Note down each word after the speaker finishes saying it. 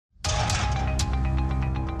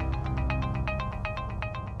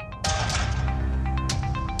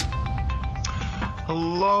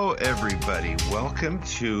Hello, everybody. Welcome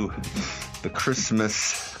to the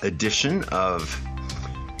Christmas edition of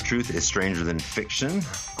Truth is Stranger Than Fiction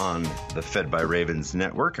on the Fed by Ravens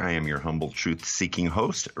network. I am your humble truth-seeking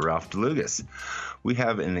host, Ralph DeLugas. We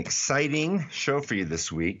have an exciting show for you this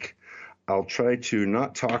week. I'll try to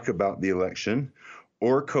not talk about the election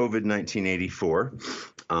or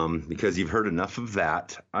COVID-1984 because you've heard enough of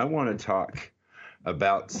that. I want to talk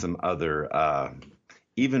about some other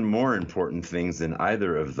even more important things than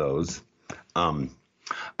either of those. I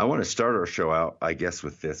want to start our show out, I guess,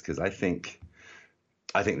 with this because I think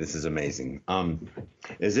this is amazing.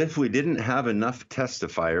 As if we didn't have enough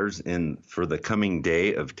testifiers for the coming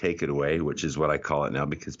day of Take It Away, which is what I call it now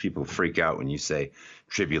because people freak out when you say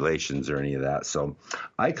tribulations or any of that. So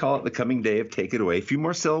I call it the coming day of Take It Away. A few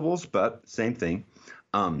more syllables, but same thing.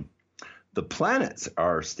 The planets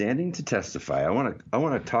are standing to testify. I want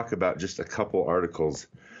to talk about just a couple articles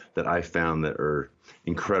that I found that are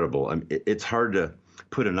incredible. It's hard to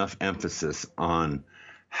put enough emphasis on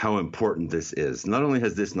how important this is. Not only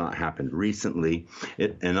has this not happened recently,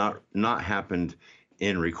 and not happened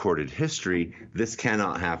in recorded history, this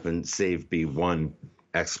cannot happen save be one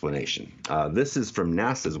explanation. This is from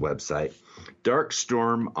NASA's website. Dark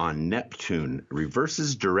storm on Neptune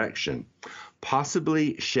reverses direction,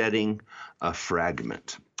 possibly shedding a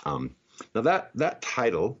fragment. Now that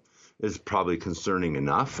title is probably concerning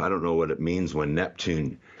enough. I don't know what it means when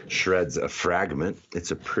Neptune shreds a fragment. It's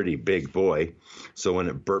a pretty big boy. So when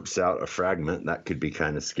it burps out a fragment, that could be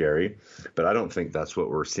kind of scary. But I don't think that's what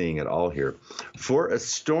we're seeing at all here. For a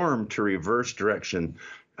storm to reverse direction,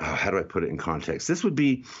 how do I put it in context? This would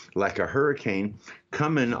be like a hurricane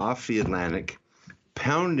coming off the Atlantic,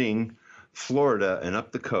 pounding Florida and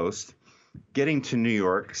up the coast, getting to New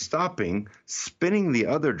York, stopping, spinning the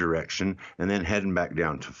other direction, and then heading back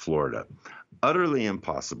down to Florida. Utterly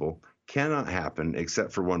impossible. Cannot happen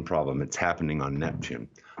except for one problem. It's happening on Neptune.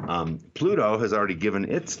 Pluto has already given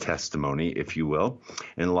its testimony, if you will,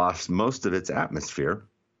 and lost most of its atmosphere.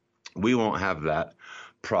 We won't have that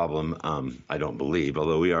problem, I don't believe,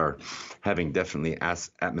 although we are having definitely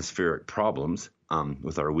atmospheric problems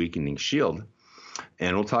with our weakening shield.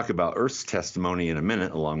 And we'll talk about Earth's testimony in a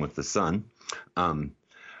minute, along with the sun.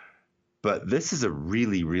 But this is a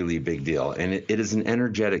really, really big deal, and it is an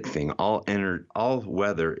energetic thing. All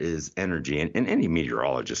weather is energy, and any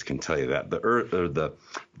meteorologist can tell you that. The Earth, or the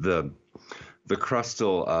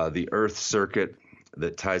crustal, the Earth circuit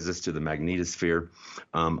that ties us to the magnetosphere,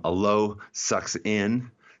 a low sucks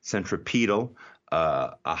in, centripetal,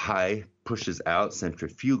 a high pushes out,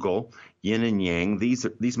 centrifugal, yin and yang.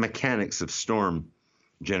 These mechanics of storm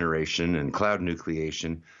generation and cloud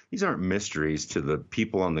nucleation, these aren't mysteries to the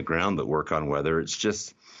people on the ground that work on weather. It's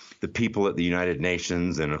just the people at the United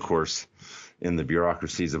Nations and, of course, in the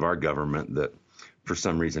bureaucracies of our government that for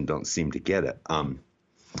some reason don't seem to get it.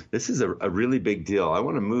 This is a really big deal. I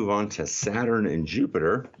want to move on to Saturn and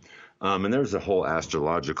Jupiter. And there's a whole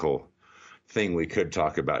astrological thing we could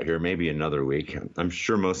talk about here, maybe another week. I'm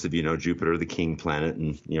sure most of you know Jupiter, the king planet,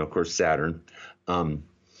 and, of course, Saturn.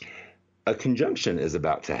 A conjunction is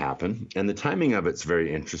about to happen, and the timing of it's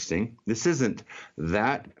very interesting. This isn't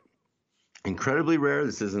that incredibly rare.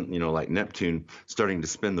 This isn't, like Neptune starting to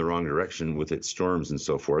spin the wrong direction with its storms and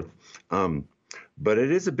so forth. But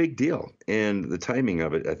it is a big deal, and the timing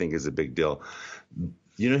of it, I think, is a big deal.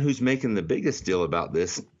 You know who's making the biggest deal about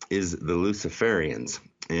this is the Luciferians.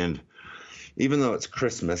 And even though it's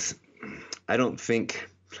Christmas, I don't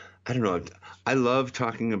know. I love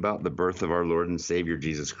talking about the birth of our Lord and Savior,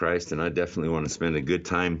 Jesus Christ, and I definitely want to spend a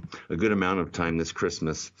good amount of time this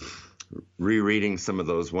Christmas rereading some of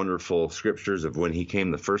those wonderful scriptures of when he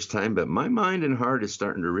came the first time. But my mind and heart is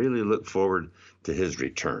starting to really look forward to his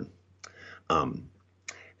return.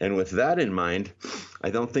 And with that in mind,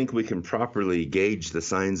 I don't think we can properly gauge the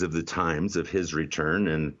signs of the times of his return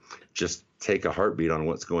and just take a heartbeat on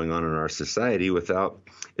what's going on in our society without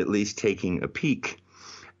at least taking a peek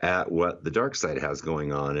at what the dark side has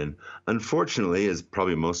going on. And unfortunately, as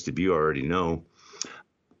probably most of you already know,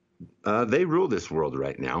 they rule this world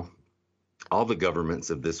right now. All the governments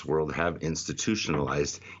of this world have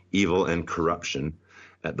institutionalized evil and corruption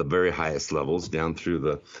at the very highest levels down through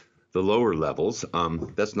the lower levels.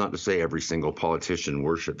 That's not to say every single politician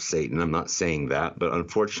worships Satan. I'm not saying that, but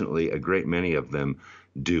unfortunately, a great many of them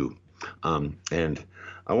do. And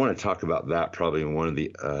I want to talk about that probably in one of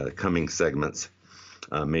the coming segments.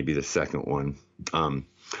 Maybe the second one.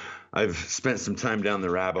 I've spent some time down the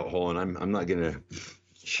rabbit hole, and I'm not going to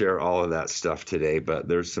share all of that stuff today, but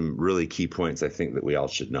there's some really key points I think that we all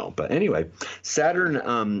should know. But anyway, Saturn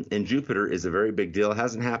and Jupiter is a very big deal. It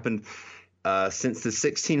hasn't happened since the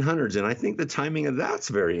 1600s, and I think the timing of that's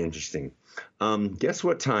very interesting. Guess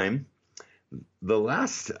what time the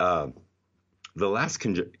last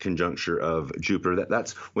conjuncture of Jupiter?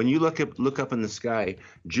 That's when you look up in the sky.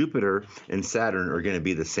 Jupiter and Saturn are going to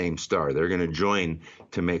be the same star. They're going to join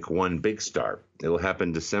to make one big star. It will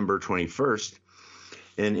happen December 21st.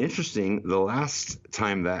 And interesting, the last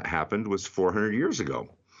time that happened was 400 years ago,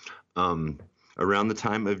 around the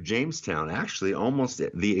time of Jamestown, actually almost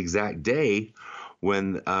the exact day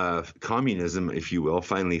when communism, if you will,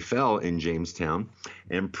 finally fell in Jamestown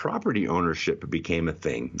and property ownership became a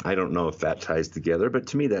thing. I don't know if that ties together, but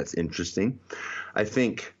to me that's interesting. I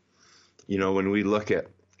think, when we look at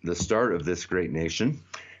the start of this great nation,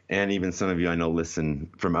 and even some of you I know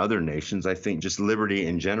listen from other nations, I think just liberty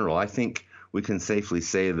in general, I think we can safely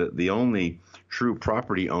say that the only true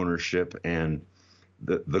property ownership and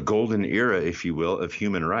the golden era, if you will, of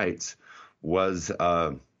human rights was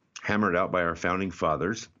hammered out by our founding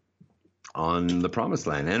fathers on the Promised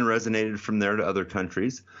Land and resonated from there to other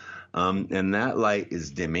countries. And that light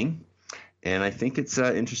is dimming. And I think it's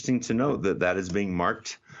interesting to note that that is being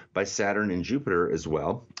marked by Saturn and Jupiter as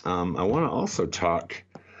well. I want to also talk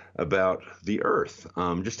about the Earth.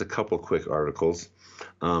 Just a couple quick articles.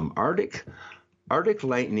 Arctic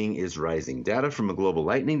lightning is rising. Data from a global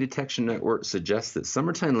lightning detection network suggests that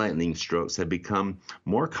summertime lightning strokes have become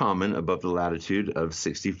more common above the latitude of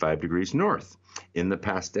 65 degrees north in the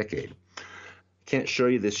past decade. Can't show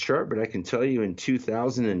you this chart, but I can tell you in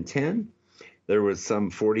 2010, there was some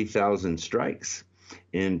 40,000 strikes.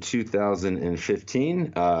 In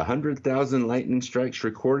 2015, 100,000 lightning strikes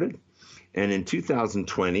recorded. And in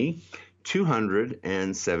 2020,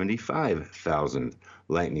 275,000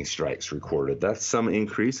 lightning strikes recorded. That's some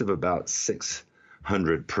increase of about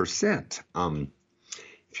 600%.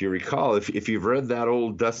 If you recall, if you've read that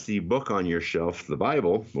old dusty book on your shelf, the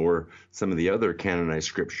Bible, or some of the other canonized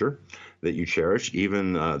scripture that you cherish,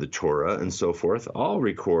 even the Torah and so forth, all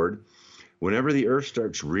record whenever the earth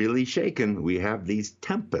starts really shaking, we have these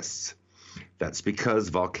tempests. That's because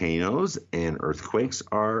volcanoes and earthquakes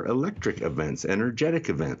are electric events, energetic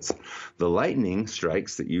events. The lightning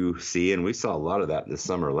strikes that you see, and we saw a lot of that this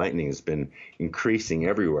summer, lightning has been increasing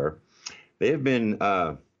everywhere. They have been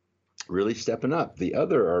really stepping up. The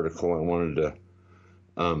other article I wanted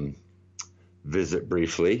to visit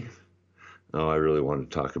briefly, I really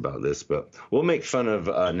wanted to talk about this, but we'll make fun of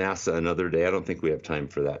NASA another day. I don't think we have time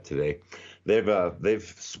for that today.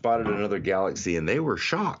 They've spotted another galaxy, and they were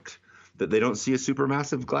shocked that they don't see a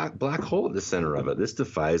supermassive black hole at the center of it. This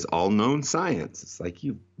defies all known science. It's like,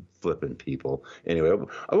 you flipping people. Anyway,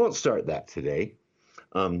 I won't start that today.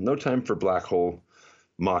 No time for black hole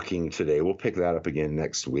mocking today. We'll pick that up again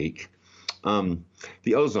next week.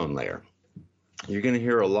 The ozone layer. You're going to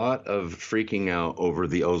hear a lot of freaking out over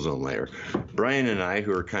the ozone layer. Brian and I,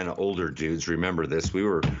 who are kind of older dudes, remember this.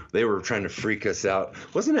 They were trying to freak us out.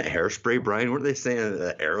 Wasn't it hairspray, Brian? Weren't they saying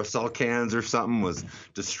that aerosol cans or something was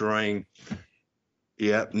destroying?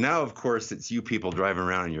 Yeah. Now, of course, it's you people driving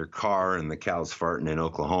around in your car and the cows farting in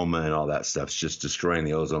Oklahoma and all that stuff's just destroying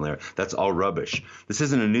the ozone layer. That's all rubbish. This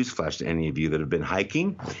isn't a newsflash to any of you that have been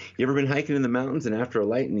hiking. You ever been hiking in the mountains, and after a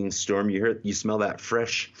lightning storm, you smell that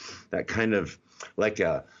fresh, that kind of like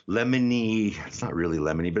a lemony, it's not really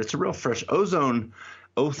lemony, but it's a real fresh ozone.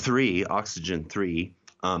 O3, oxygen 3,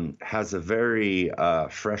 has a very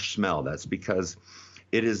fresh smell. That's because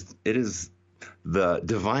it is the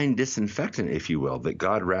divine disinfectant, if you will, that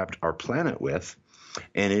God wrapped our planet with,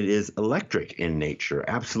 and it is electric in nature,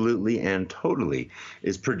 absolutely and totally,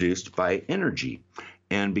 is produced by energy.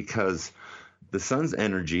 And because the sun's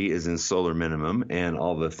energy is in solar minimum and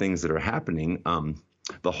all the things that are happening,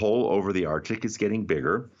 the hole over the Arctic is getting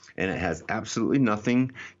bigger, and it has absolutely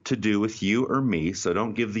nothing to do with you or me. So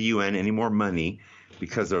don't give the UN any more money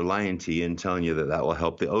because they're lying to you and telling you that that will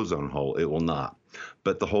help the ozone hole. It will not.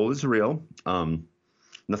 But the hole is real.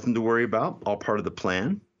 Nothing to worry about. All part of the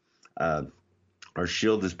plan. Our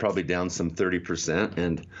shield is probably down some 30%.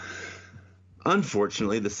 And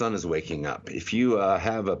unfortunately, the sun is waking up. If you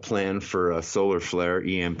have a plan for a solar flare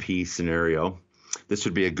EMP scenario, this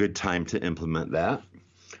would be a good time to implement that.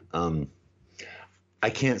 I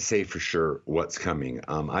can't say for sure what's coming.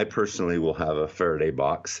 I personally will have a Faraday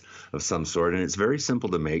box of some sort, and it's very simple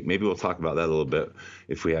to make. Maybe we'll talk about that a little bit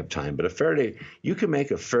if we have time. But you can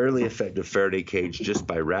make a fairly effective Faraday cage just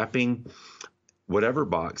by wrapping whatever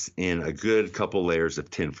box in a good couple layers of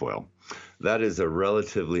tinfoil. That is a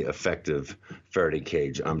relatively effective Faraday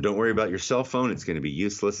cage. Don't worry about your cell phone. It's going to be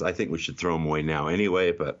useless. I think we should throw them away now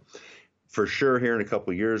anyway, but For sure, here in a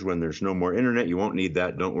couple of years, when there's no more internet, you won't need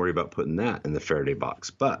that. Don't worry about putting that in the Faraday box.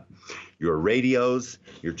 But your radios,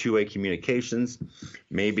 your two-way communications,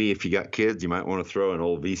 maybe if you got kids, you might want to throw an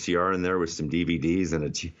old VCR in there with some DVDs and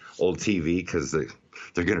an old TV, because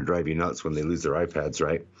they're going to drive you nuts when they lose their iPads,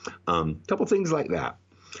 right? Couple things like that.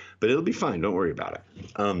 But it'll be fine. Don't worry about it.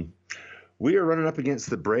 We are running up against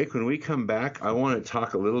the break. When we come back, I want to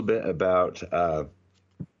talk a little bit about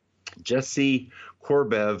Jessie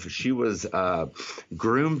Corbev. She was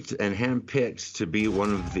groomed and handpicked to be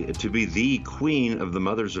the queen of the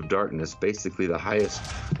Mothers of Darkness, basically the highest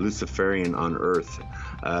Luciferian on earth.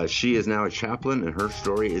 She is now a chaplain, and her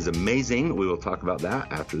story is amazing. We will talk about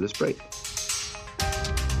that after this break.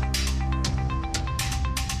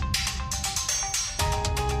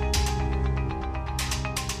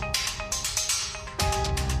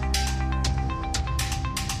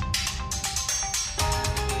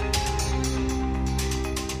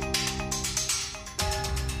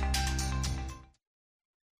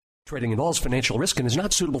 Trading involves financial risk and is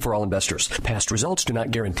not suitable for all investors. Past results do not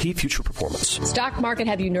guarantee future performance. Stock market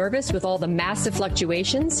have you nervous with all the massive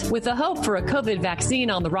fluctuations? With the hope for a COVID vaccine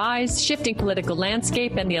on the rise, shifting political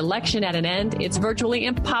landscape, and the election at an end, it's virtually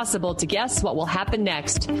impossible to guess what will happen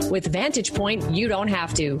next. With Vantage Point, you don't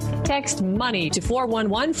have to. Text MONEY to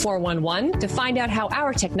 411-411 to find out how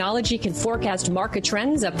our technology can forecast market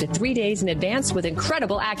trends up to 3 days in advance with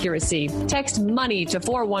incredible accuracy. Text MONEY to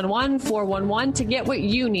 411-411 to get what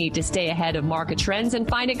you need to stay ahead of market trends and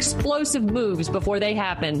find explosive moves before they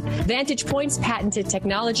happen. Vantage Point's patented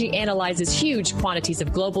technology analyzes huge quantities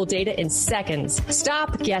of global data in seconds.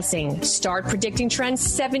 Stop guessing. Start predicting trends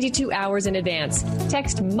 72 hours in advance.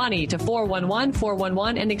 Text MONEY to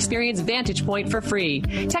 411-411 and experience Vantage Point for free.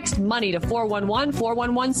 Text MONEY to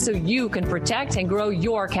 411-411 so you can protect and grow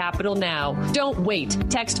your capital now. Don't wait.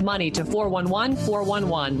 Text MONEY to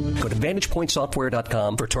 411-411. Go to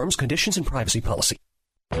VantagePointSoftware.com for terms, conditions, and privacy policy.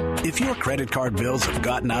 If your credit card bills have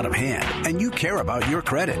gotten out of hand and you care about your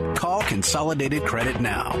credit, call Consolidated Credit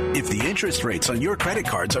now. If the interest rates on your credit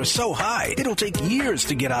cards are so high, it'll take years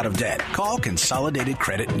to get out of debt. Call Consolidated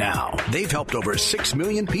Credit now. They've helped over 6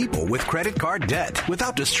 million people with credit card debt.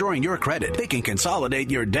 Without destroying your credit, they can consolidate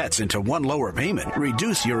your debts into one lower payment,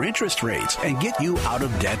 reduce your interest rates, and get you out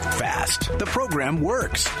of debt fast. The program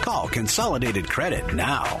works. Call Consolidated Credit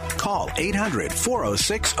now. Call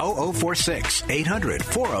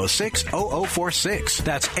 800-406-0046. 800-406-0046.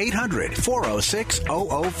 That's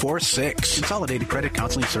 800-406-0046. Consolidated Credit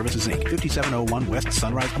Counseling Services, Inc., 5701 West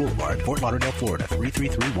Sunrise Boulevard, Fort Lauderdale, Florida,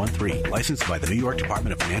 33313. Licensed by the New York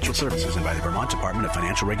Department of Financial Services and by the Vermont Department of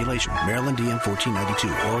Financial Regulation. Maryland DM 1492,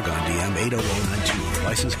 Oregon DM 80092.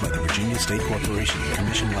 Licensed by the Virginia State Corporation.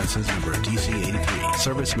 Commission license number DC 83.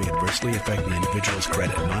 Service may adversely affect the individual's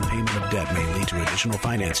credit. Non-payment of debt may lead to additional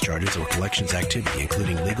finance charges or collections activity,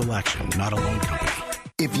 including legal action, not a loan company.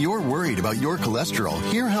 If you're worried about your cholesterol,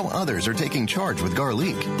 hear how others are taking charge with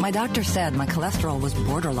garlic. My doctor said my cholesterol was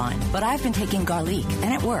borderline, but I've been taking garlic,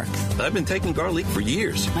 and it works. I've been taking garlic for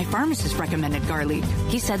years. My pharmacist recommended garlic.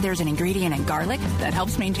 He said there's an ingredient in garlic that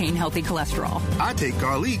helps maintain healthy cholesterol. I take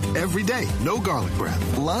garlic every day. No garlic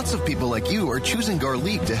breath. Lots of people like you are choosing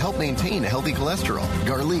garlic to help maintain a healthy cholesterol.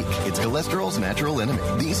 Garlic, it's cholesterol's natural enemy.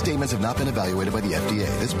 These statements have not been evaluated by the FDA.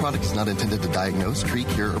 This product is not intended to diagnose, treat,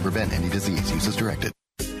 cure, or prevent any disease. Use as directed.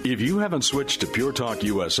 If you haven't switched to Pure Talk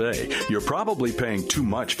USA, you're probably paying too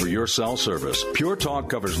much for your cell service. Pure Talk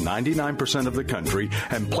covers 99% of the country,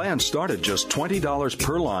 and plans start at just $20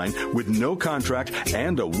 per line with no contract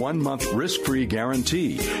and a 1-month risk-free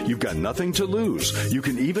guarantee. You've got nothing to lose. You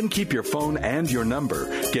can even keep your phone and your number.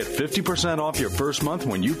 Get 50% off your first month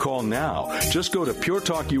when you call now. Just go to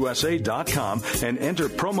puretalkusa.com and enter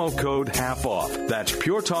promo code HALF-OFF. That's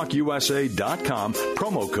puretalkusa.com,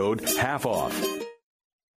 promo code HALF-OFF.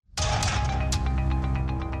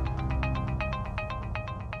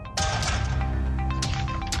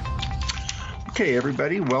 Okay,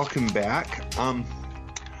 everybody, welcome back. I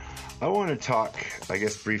want to talk, I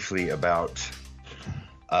guess, briefly about,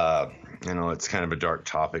 it's kind of a dark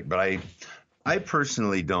topic, but I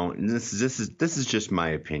personally don't, and this is just my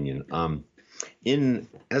opinion.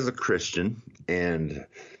 As a Christian, and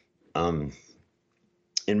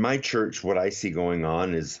in my church, what I see going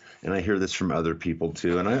on is, and I hear this from other people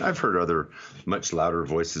too, and I've heard other much louder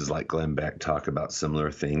voices like Glenn Beck talk about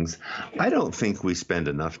similar things. I don't think we spend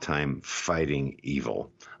enough time fighting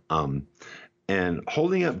evil. And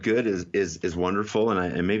holding up good is wonderful,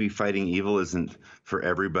 and maybe fighting evil isn't for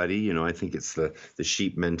everybody. I think it's the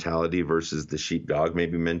sheep mentality versus the sheepdog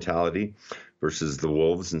maybe mentality versus the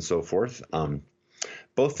wolves and so forth.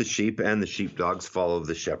 Both the sheep and the sheepdogs follow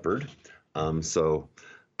the shepherd. So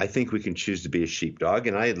I think we can choose to be a sheepdog,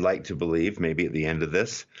 and I'd like to believe maybe at the end of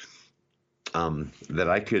this that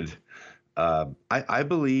I could. I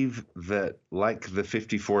believe that, like the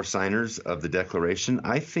 54 signers of the Declaration,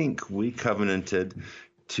 I think we covenanted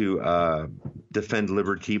to defend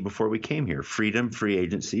liberty before we came here. Freedom, free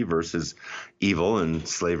agency versus evil and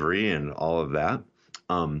slavery and all of that.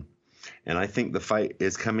 And I think the fight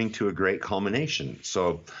is coming to a great culmination.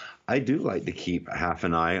 So I do like to keep half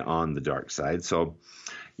an eye on the dark side. So,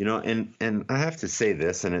 and I have to say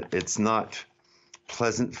this, and it's not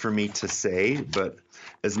pleasant for me to say, but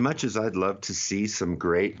as much as I'd love to see some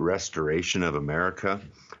great restoration of America,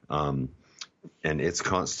 and its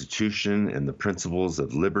Constitution and the principles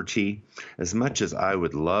of liberty, as much as I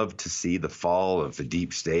would love to see the fall of the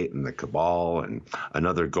deep state and the cabal and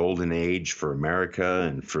another golden age for America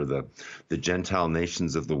and for the Gentile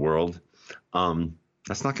nations of the world,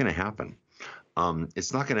 that's not going to happen.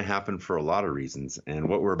 It's not going to happen for a lot of reasons, and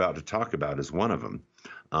what we're about to talk about is one of them.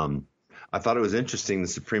 I thought it was interesting the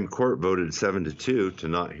Supreme Court voted 7-2 to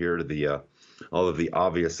not hear to all of the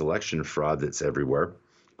obvious election fraud that's everywhere.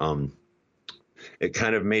 It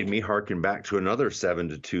kind of made me hearken back to another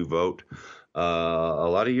 7-2 vote a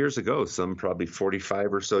lot of years ago, some probably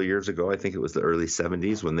 45 or so years ago. I think it was the early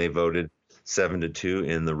 70s when they voted 7-2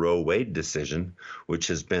 in the Roe Wade decision, which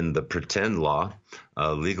has been the pretend law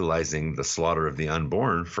legalizing the slaughter of the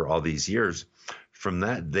unborn for all these years. From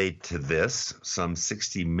that date to this, some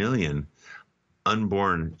 60 million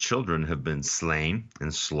unborn children have been slain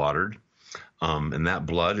and slaughtered, and that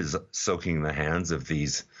blood is soaking the hands of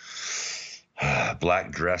these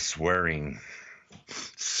black dress wearing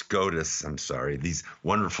these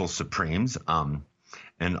wonderful Supremes.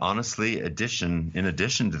 And honestly, in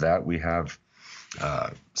addition to that, we have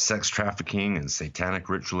sex trafficking and satanic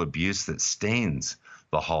ritual abuse that stains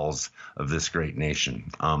the halls of this great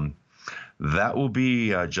nation. That will be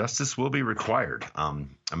justice will be required.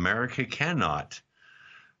 America cannot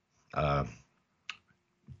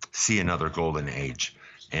see another golden age,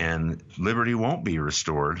 and liberty won't be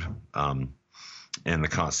restored in the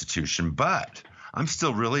Constitution. But I'm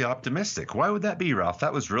still really optimistic. Why would that be, Ralph?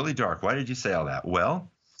 That was really dark. Why did you say all that? Well,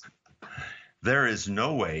 there is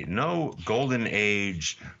no way, no golden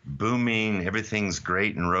age, booming, everything's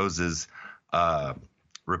great and roses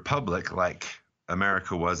republic like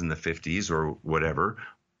America was in the 50s or whatever,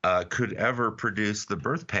 could ever produce the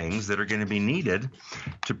birth pangs that are going to be needed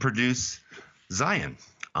to produce Zion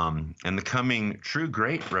and the coming true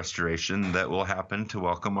great restoration that will happen to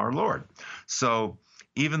welcome our Lord. So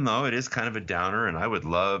even though it is kind of a downer, and I would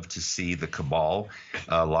love to see the cabal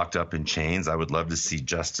locked up in chains, I would love to see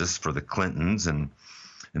justice for the Clintons and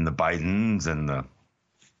the Bidens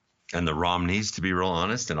and the Romneys, to be real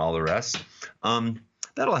honest, and all the rest.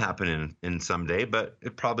 That'll happen in someday, but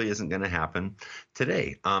it probably isn't going to happen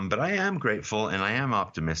today. But I am grateful and I am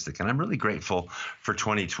optimistic, and I'm really grateful for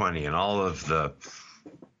 2020 and all of the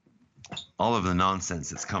nonsense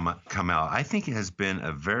that's come out. I think it has been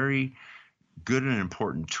a very good and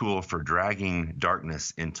important tool for dragging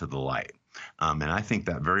darkness into the light. And I think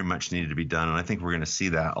that very much needed to be done, and I think we're going to see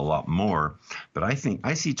that a lot more. But I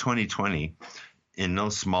see 2020 in no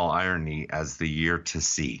small irony as the year to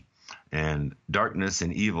see. And darkness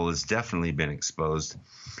and evil has definitely been exposed,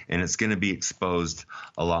 and it's going to be exposed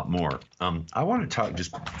a lot more. I want to talk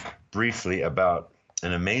just briefly about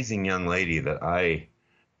an amazing young lady that I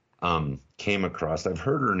came across. I've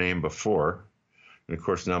heard her name before. And of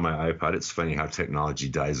course, now my iPod, it's funny how technology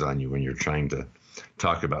dies on you when you're trying to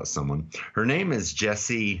talk about someone. Her name is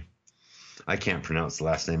Jessie. I can't pronounce the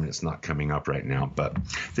last name, and it's not coming up right now. But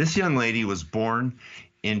this young lady was born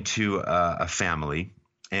into a family.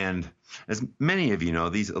 And as many of you know,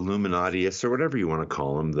 these Illuminatiists, or whatever you want to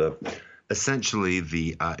call them, essentially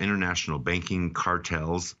the international banking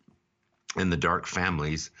cartels and the dark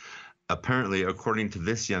families, apparently, according to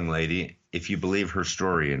this young lady, if you believe her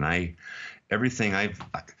story, and I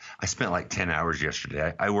spent like 10 hours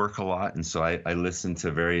yesterday. I work a lot, and so I listen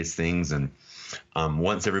to various things. And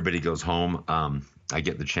once everybody goes home, I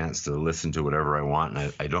get the chance to listen to whatever I want,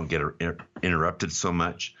 and I don't get interrupted so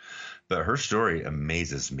much. But her story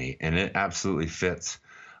amazes me, and it absolutely fits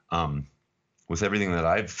with everything that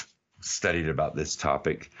I've studied about this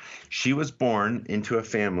topic. She was born into a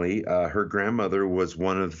family. Her grandmother was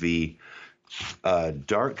one of the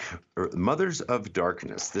mothers of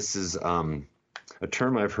darkness. This is a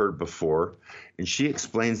term I've heard before, and she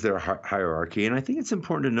explains their hierarchy. And I think it's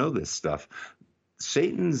important to know this stuff.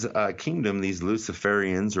 Satan's kingdom, these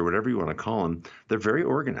Luciferians or whatever you want to call them, they're very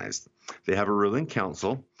organized. They have a ruling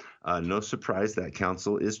council. No surprise that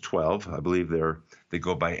council is 12. I believe they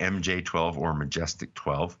go by MJ12 or Majestic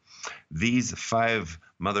 12. These 5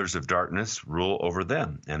 mothers of darkness rule over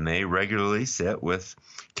them, and they regularly sit with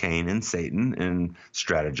Cain and Satan and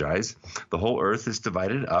strategize. The whole earth is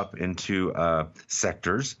divided up into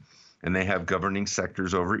sectors, and they have governing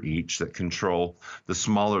sectors over each that control the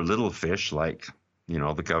smaller little fish, like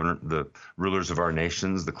the rulers of our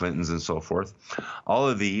nations, the Clintons and so forth. All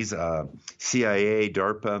of these, CIA,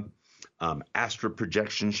 DARPA, astral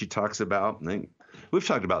projection she talks about. We've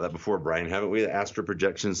talked about that before, Brian, haven't we? The astral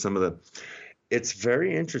projection, it's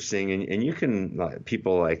very interesting. And you can,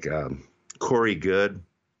 people like Corey Good,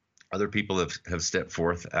 other people have stepped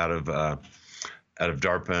forth out of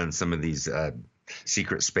DARPA and some of these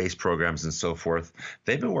secret space programs and so forth.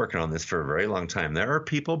 They've been working on this for a very long time. There are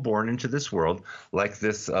people born into this world like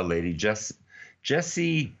this lady,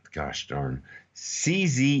 Jessie, gosh darn,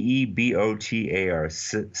 Czebotar,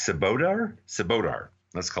 Czebotar.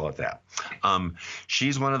 Let's call it that.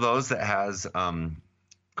 She's one of those that has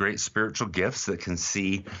great spiritual gifts, that can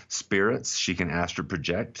see spirits. She can astral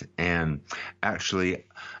project. And actually,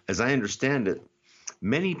 as I understand it,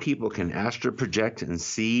 many people can astral project and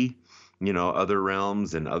see other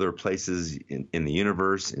realms and other places in the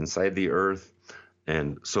universe, inside the earth,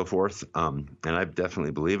 and so forth. And I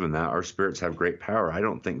definitely believe in that. Our spirits have great power. I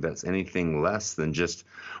don't think that's anything less than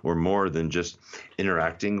or more than just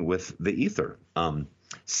interacting with the ether,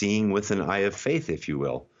 seeing with an eye of faith, if you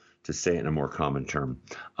will, to say it in a more common term.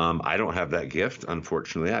 I don't have that gift,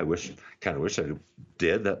 unfortunately. I kind of wish I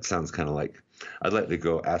did. That sounds kind of like I'd like to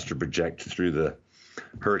go astral project through the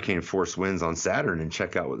hurricane force winds on Saturn and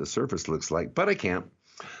check out what the surface looks like, but I can't.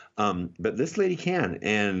 But this lady can,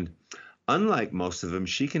 and unlike most of them,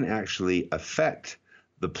 she can actually affect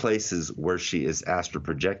the places where she is astral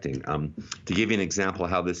projecting. To give you an example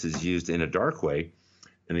how this is used in a dark way,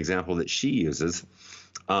 an example that she uses,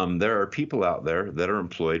 there are people out there that are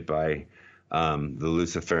employed by the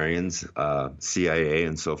Luciferians, CIA,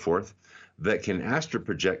 and so forth, that can astral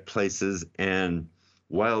project places and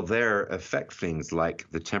while there affect things like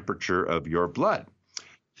the temperature of your blood.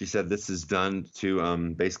 She said this is done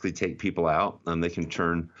to basically take people out. They can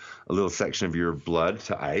turn a little section of your blood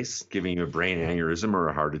to ice, giving you a brain aneurysm or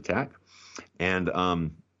a heart attack. And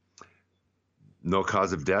no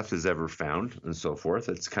cause of death is ever found and so forth.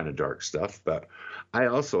 It's kind of dark stuff. But I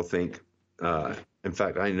also think, in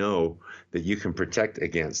fact, I know that you can protect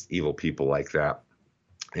against evil people like that.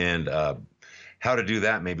 And how to do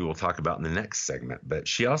that, maybe we'll talk about in the next segment. But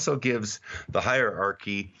she also gives the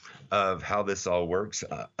hierarchy of how this all works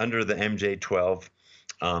under the MJ12.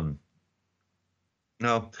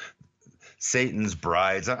 Satan's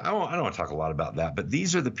brides. I don't want to talk a lot about that, but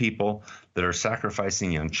these are the people that are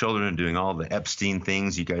sacrificing young children and doing all the Epstein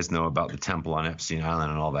things. You guys know about the temple on Epstein Island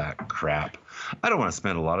and all that crap. I don't want to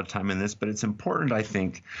spend a lot of time in this, but it's important, I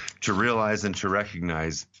think, to realize and to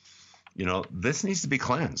recognize, this needs to be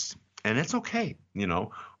cleansed. And it's okay.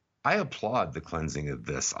 I applaud the cleansing of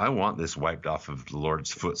this. I want this wiped off of the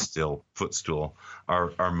Lord's footstool,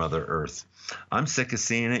 our Mother Earth. I'm sick of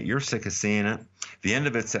seeing it. You're sick of seeing it. The end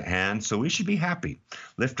of it's at hand. So we should be happy.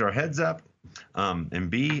 Lift our heads up and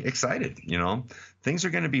be excited. Things are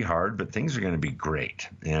going to be hard, but things are going to be great.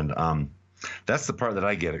 And that's the part that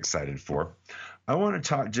I get excited for. I want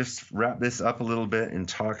to just wrap this up a little bit and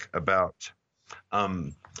talk about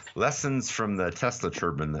lessons from the Tesla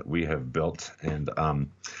turbine that we have built, and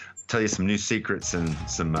tell you some new secrets and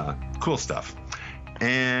some cool stuff.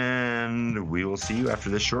 And we will see you after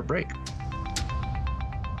this short break.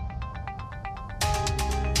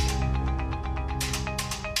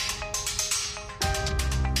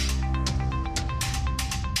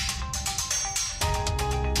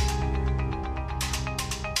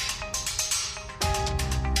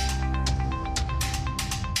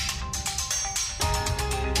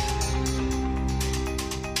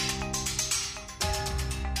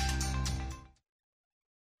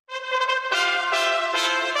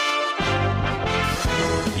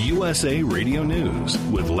 USA Radio News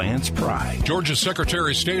with Lance Pry. Georgia's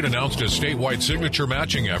Secretary of State announced a statewide signature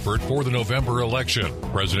matching effort for the November election.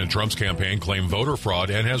 President Trump's campaign claimed voter fraud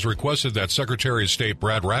and has requested that Secretary of State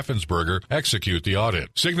Brad Raffensperger execute the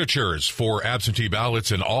audit. Signatures for absentee ballots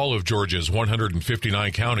in all of Georgia's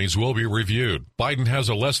 159 counties will be reviewed. Biden has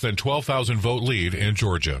a less than 12,000 vote lead in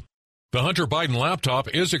Georgia. The Hunter Biden laptop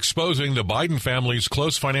is exposing the Biden family's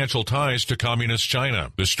close financial ties to Communist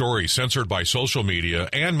China. The story, censored by social media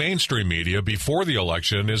and mainstream media before the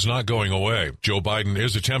election, is not going away. Joe Biden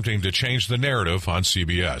is attempting to change the narrative on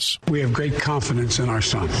CBS. We have great confidence in our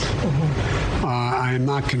son. I am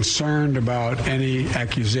not concerned about any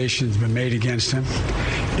accusations been made against him.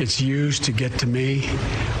 it's used to get to me.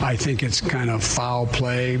 I think it's kind of foul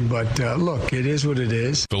play, but look, it is what it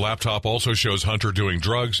is. The laptop also shows Hunter doing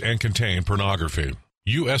drugs and contain pornography.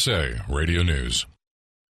 USA Radio News.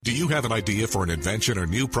 Do you have an idea for an invention or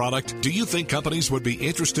new product? Do you think companies would be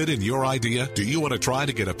interested in your idea? Do you want to try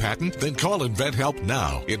to get a patent? Then call InventHelp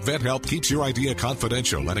now. InventHelp keeps your idea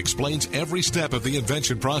confidential and explains every step of the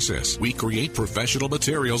invention process. We create professional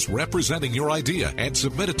materials representing your idea and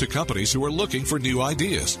submit it to companies who are looking for new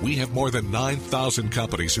ideas. We have more than 9,000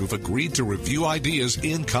 companies who've agreed to review ideas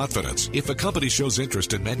in confidence. If a company shows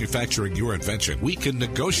interest in manufacturing your invention, we can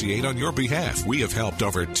negotiate on your behalf. We have helped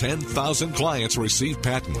over 10,000 clients receive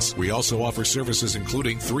patents. We also offer services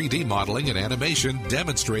including 3D modeling and animation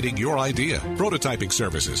demonstrating your idea, prototyping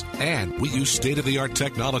services, and we use state-of-the-art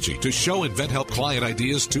technology to show InventHelp client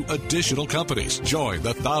ideas to additional companies. Join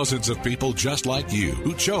the thousands of people just like you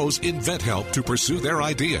who chose InventHelp to pursue their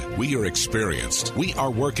idea. We are experienced. We are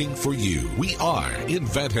working for you. We are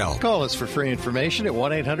InventHelp. Call us for free information at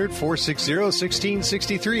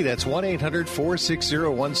 1-800-460-1663. That's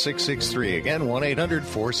 1-800-460-1663. Again,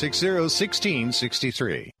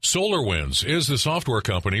 1-800-460-1663. SolarWinds is the software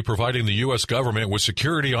company providing the U.S. government with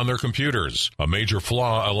security on their computers. A major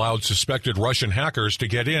flaw allowed suspected Russian hackers to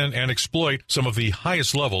get in and exploit some of the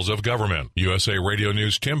highest levels of government. USA Radio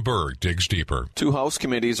News' Tim Berg digs deeper. 2 House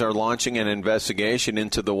committees are launching an investigation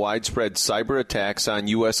into the widespread cyber attacks on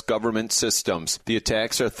U.S. government systems. The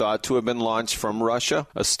attacks are thought to have been launched from Russia.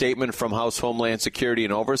 A statement from House Homeland Security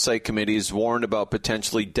and Oversight Committees warned about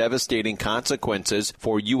potentially devastating consequences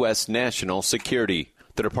for U.S. national security.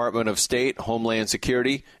 The Department of State, Homeland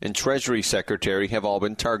Security, and Treasury Secretary have all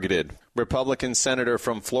been targeted. Republican Senator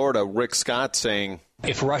from Florida, Rick Scott, saying,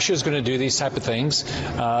 if Russia is going to do these type of things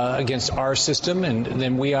against our system, and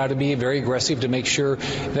then we ought to be very aggressive to make sure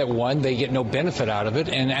that, one, they get no benefit out of it,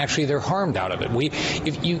 and actually they're harmed out of it.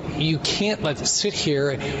 If you can't let it sit here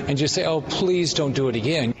and just say, oh, please don't do it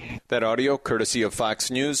again. That audio, courtesy of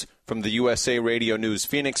Fox News, from the USA Radio News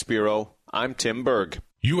Phoenix Bureau, I'm Tim Berg.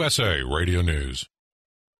 USA Radio News.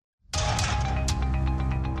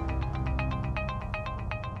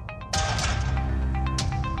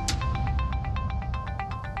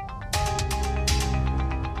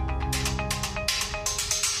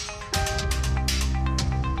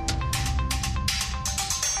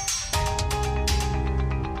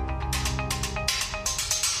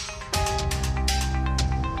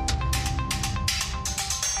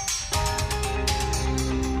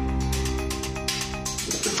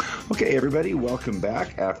 Okay, everybody, welcome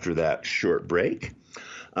back after that short break.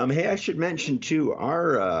 Hey, I should mention, too,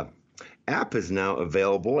 our app is now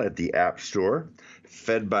available at the App Store,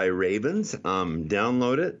 Fed by Ravens.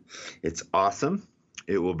 Download it. It's awesome.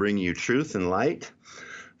 It will bring you truth and light,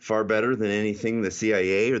 far better than anything the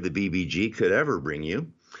CIA or the BBG could ever bring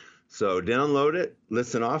you. So download it,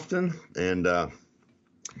 listen often, and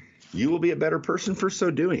you will be a better person for so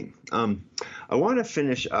doing. I want to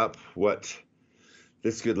finish up what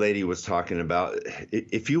this good lady was talking about.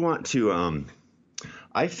 If you want to,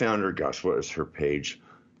 I found her, gosh, what is her page?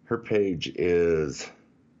 Her page is,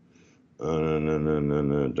 darn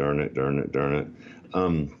it.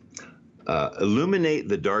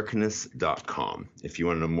 IlluminateTheDarkness.com. If you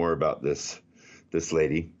want to know more about this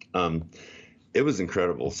lady. It was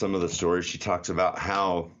incredible. Some of the stories she talks about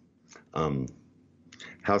how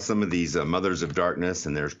some of these mothers of darkness,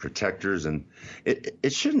 and there's protectors, and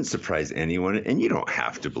it shouldn't surprise anyone. And you don't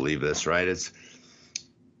have to believe this, right? It's,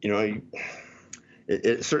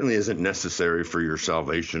 it certainly isn't necessary for your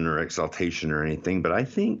salvation or exaltation or anything, but I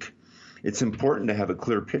think it's important to have a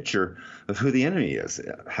clear picture of who the enemy is.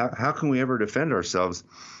 How can we ever defend ourselves?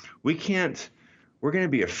 We're going to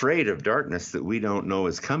be afraid of darkness that we don't know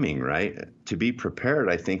is coming, right? To be prepared,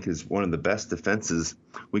 I think, is one of the best defenses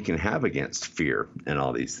we can have against fear and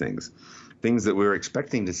all these things. Things that we're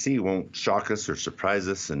expecting to see won't shock us or surprise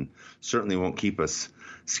us, and certainly won't keep us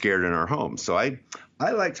scared in our homes. So I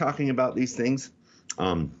like talking about these things.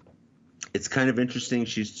 It's kind of interesting.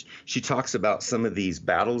 She talks about some of these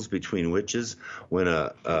battles between witches when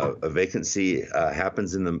a vacancy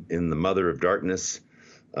happens in the Mother of Darkness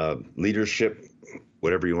leadership,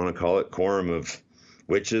 whatever you want to call it, quorum of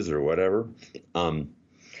witches or whatever.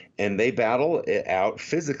 And they battle it out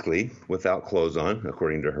physically without clothes on,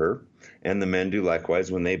 according to her. And the men do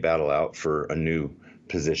likewise when they battle out for a new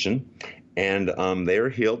position. And they are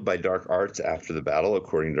healed by dark arts after the battle,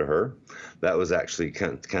 according to her. That was actually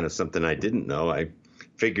kind of something I didn't know. I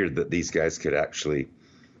figured that these guys could actually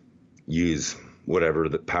use whatever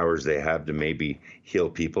the powers they have to maybe heal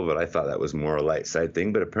people, but I thought that was more a light side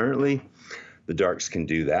thing. But apparently the darks can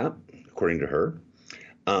do that, according to her.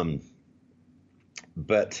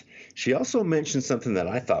 But she also mentioned something that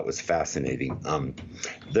I thought was fascinating.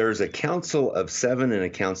 There's a council of 7 and a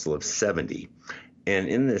council of 70. And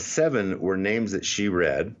in the 7 were names that she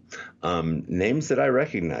read, names that I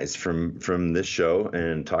recognize from this show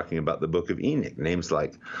and talking about the book of Enoch, names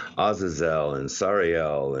like Azazel and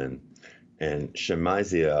Sariel and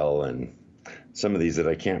Shemaziel and some of these that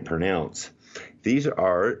I can't pronounce. These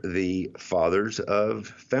are the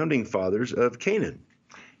founding fathers of Canaan.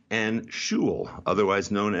 And Shul,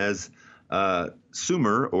 otherwise known as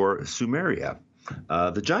Sumer or Sumeria,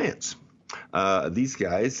 the giants. These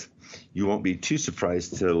guys, you won't be too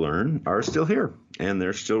surprised to learn, are still here, and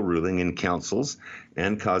they're still ruling in councils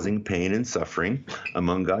and causing pain and suffering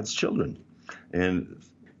among God's children. And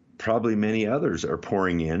probably many others are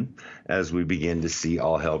pouring in as we begin to see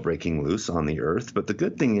all hell breaking loose on the earth. But the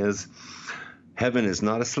good thing is, heaven is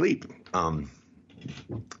not asleep.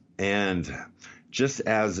 And just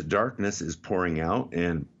as darkness is pouring out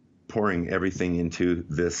and pouring everything into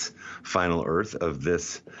this final earth of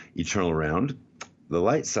this eternal round, the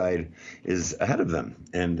light side is ahead of them.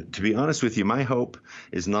 And to be honest with you, my hope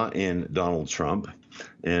is not in Donald Trump,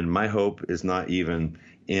 and my hope is not even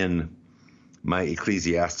in my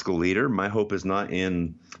ecclesiastical leader. My hope is not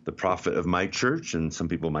in the prophet of my church, and some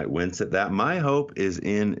people might wince at that. My hope is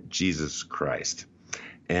in Jesus Christ.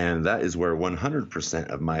 And that is where 100%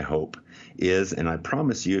 of my hope is. And I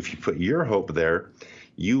promise you, if you put your hope there,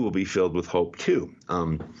 you will be filled with hope too.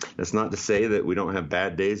 That's not to say that we don't have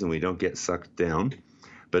bad days and we don't get sucked down.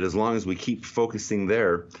 But as long as we keep focusing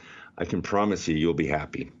there, I can promise you, you'll be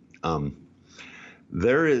happy.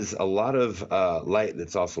 There is a lot of light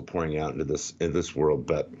that's also pouring out into this world.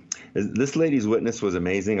 But this lady's witness was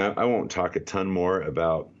amazing. I won't talk a ton more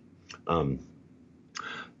about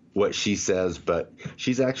what she says, but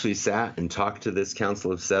she's actually sat and talked to this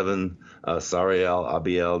council of 7, Sariel,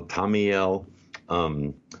 Abiel, Tamiel,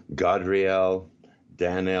 Gadriel,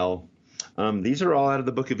 Daniel. These are all out of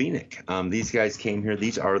the book of Enoch. These guys came here.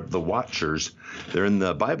 These are the Watchers. They're in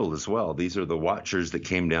the Bible as well. These are the Watchers that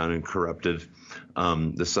came down and corrupted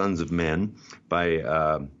the sons of men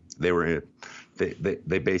by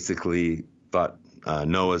they basically thought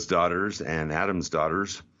Noah's daughters and Adam's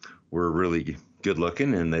daughters were really good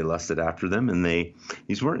looking, and they lusted after them, and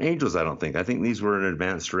these weren't angels, I don't think. I think these were an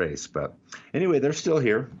advanced race. But anyway, they're still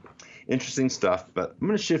here. Interesting stuff. But I'm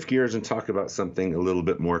going to shift gears and talk about something a little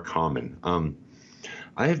bit more common.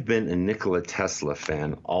 I have been a Nikola Tesla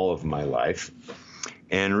fan all of my life,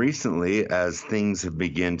 and recently, as things have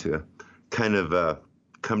begun to kind of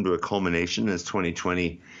come to a culmination as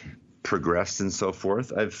 2020 progressed and so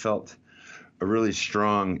forth, I've felt a really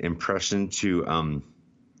strong impression to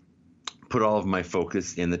put all of my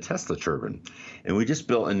focus in the Tesla turbine. And we just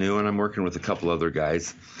built a new one. I'm working with a couple other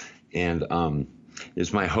guys, and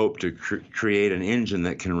it's my hope to create an engine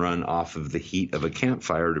that can run off of the heat of a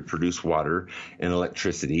campfire to produce water and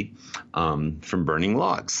electricity from burning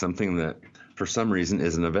logs, something that for some reason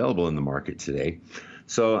isn't available in the market today.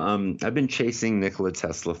 So I've been chasing Nikola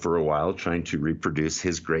Tesla for a while, trying to reproduce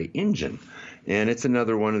his great engine. And it's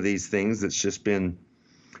another one of these things that's just been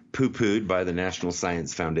poo-pooed by the National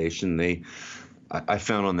Science Foundation. I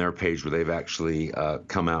found on their page where they've actually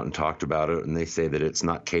come out and talked about it, and they say that it's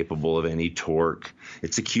not capable of any torque.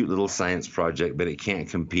 It's a cute little science project, but it can't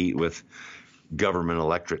compete with government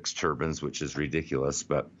electrics turbines, which is ridiculous.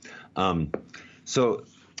 But so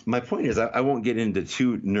my point is, I won't get into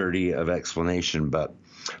too nerdy of explanation, but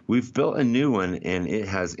we've built a new one, and it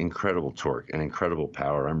has incredible torque and incredible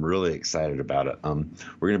power. I'm really excited about it.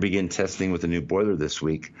 We're going to begin testing with a new boiler this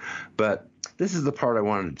week, but this is the part I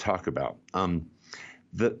wanted to talk about.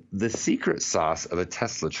 The secret sauce of a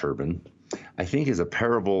Tesla turbine, I think, is a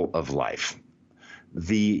parable of life.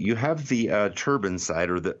 You have the turbine side,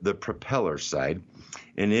 or the propeller side,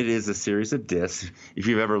 and it is a series of discs. If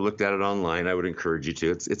you've ever looked at it online, I would encourage you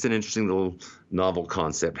to. It's an interesting little novel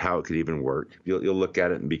concept, how it could even work. You'll look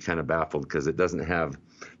at it and be kind of baffled because it doesn't have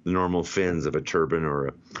the normal fins of a turbine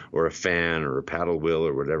or a fan or a paddle wheel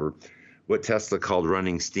or whatever, what Tesla called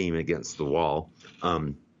running steam against the wall.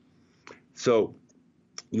 So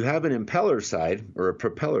you have an impeller side or a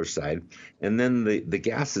propeller side, and then the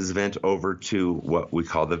gases vent over to what we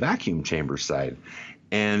call the vacuum chamber side.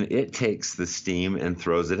 And it takes the steam and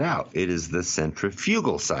throws it out. It is the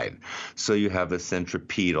centrifugal side. So you have a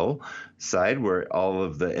centripetal side where all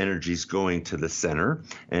of the energy is going to the center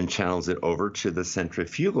and channels it over to the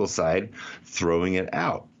centrifugal side, throwing it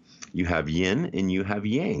out. You have yin and you have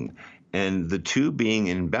yang. And the two being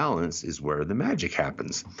in balance is where the magic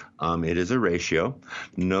happens. It is a ratio.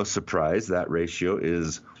 No surprise, that ratio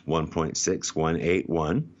is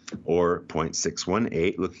 1.6181 or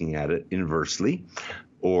 0.618, looking at it inversely,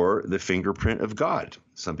 or the fingerprint of God.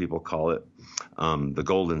 Some people call it the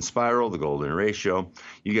golden spiral, the golden ratio.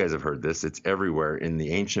 You guys have heard this. It's everywhere in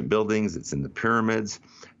the ancient buildings. It's in the pyramids.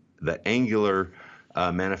 The angular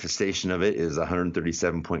manifestation of it is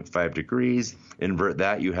 137.5 degrees. Invert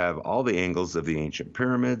that, you have all the angles of the ancient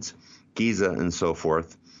pyramids, Giza, and so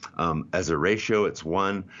forth. As a ratio, it's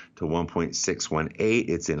 1 to 1.618.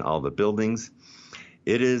 It's in all the buildings.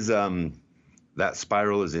 It is that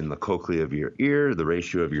spiral is in the cochlea of your ear, the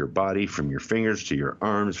ratio of your body from your fingers to your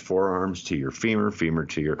arms, forearms to your femur, femur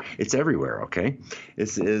to your, it's everywhere, okay?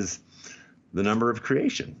 This is the number of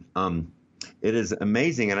creation. It is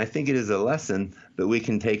amazing, and I think it is a lesson that we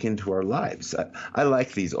can take into our lives. I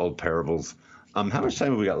like these old parables. How much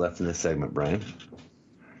time have we got left in this segment, Brian?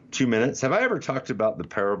 2 minutes. Have I ever talked about the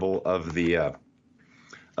parable of the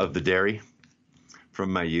dairy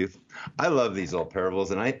from my youth? I love these old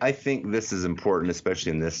parables, and I think this is important,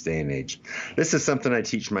 especially in this day and age. This is something I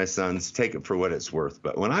teach my sons. Take it for what it's worth.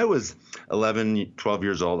 But when I was 11, 12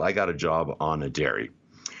 years old, I got a job on a dairy.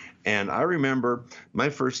 And I remember my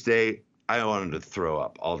first day, I wanted to throw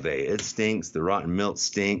up all day. It stinks. The rotten milk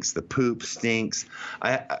stinks. The poop stinks.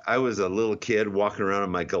 I was a little kid walking around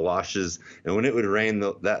in my galoshes, and when it would rain,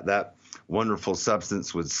 that wonderful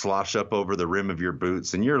substance would slosh up over the rim of your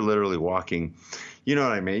boots, and you're literally walking. You know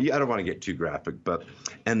what I mean? I don't want to get too graphic,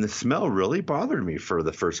 and the smell really bothered me for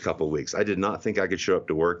the first couple of weeks. I did not think I could show up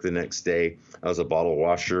to work the next day. I was a bottle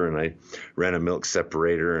washer, and I ran a milk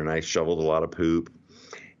separator, and I shoveled a lot of poop,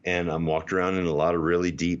 and walked around in a lot of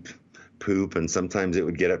really deep poop, and sometimes it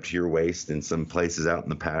would get up to your waist in some places out in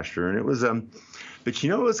the pasture. And it was but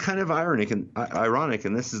it was kind of ironic,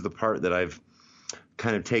 and this is the part that I've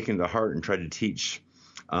kind of taken to heart and tried to teach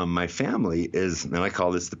my family is, and I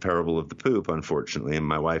call this the parable of the poop, unfortunately, and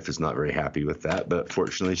my wife is not very happy with that, but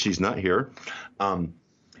fortunately she's not here.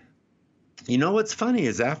 What's funny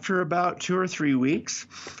is after about 2 or 3 weeks,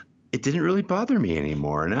 it didn't really bother me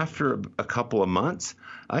anymore. And after a couple of months,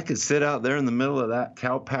 I could sit out there in the middle of that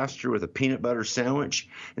cow pasture with a peanut butter sandwich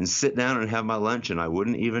and sit down and have my lunch, and I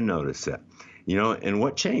wouldn't even notice it. And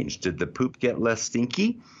what changed? Did the poop get less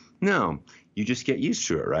stinky? No, you just get used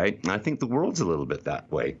to it, right? And I think the world's a little bit that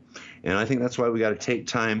way. And I think that's why we got to take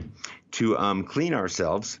time to clean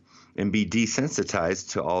ourselves and be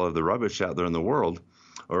desensitized to all of the rubbish out there in the world,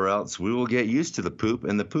 or else we will get used to the poop,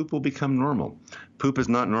 and the poop will become normal. Poop is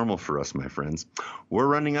not normal for us, my friends. We're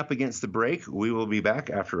running up against the break. We will be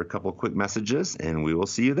back after a couple quick messages, and we will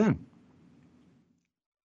see you then.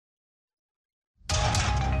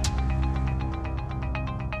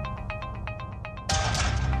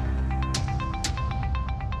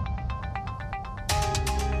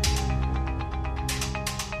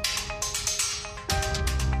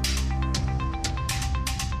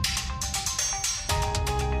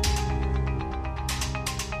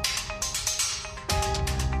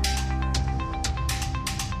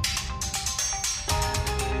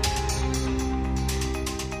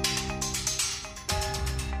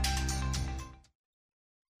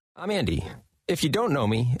 I'm Andy. If you don't know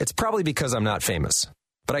me, it's probably because I'm not famous.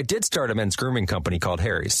 But I did start a men's grooming company called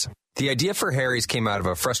Harry's. The idea for Harry's came out of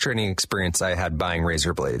a frustrating experience I had buying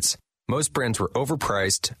razor blades. Most brands were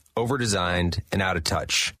overpriced, overdesigned, and out of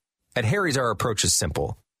touch. At Harry's, our approach is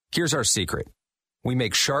simple. Here's our secret. We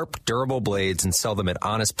make sharp, durable blades and sell them at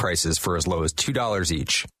honest prices for as low as $2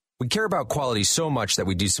 each. We care about quality so much that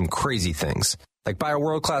we do some crazy things, like buy a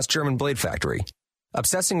world-class German blade factory.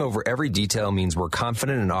 Obsessing over every detail means we're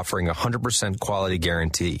confident in offering a 100% quality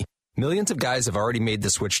guarantee. Millions of guys have already made the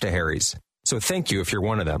switch to Harry's, so thank you if you're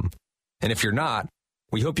one of them. And if you're not,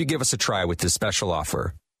 we hope you give us a try with this special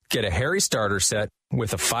offer. Get a Harry starter set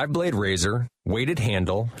with a 5-blade razor, weighted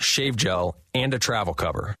handle, shave gel, and a travel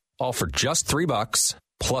cover, all for just $3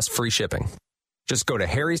 plus free shipping. Just go to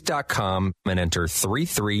harrys.com and enter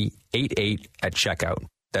 3388 at checkout.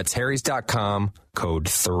 That's harrys.com, code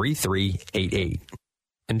 3388.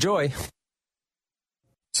 Enjoy.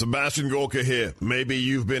 Sebastian Gorka here. Maybe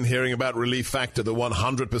you've been hearing about Relief Factor, the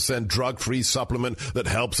 100% drug-free supplement that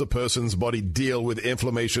helps a person's body deal with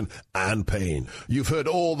inflammation and pain. You've heard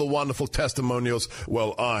all the wonderful testimonials.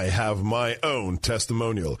 Well, I have my own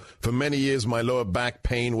testimonial. For many years, my lower back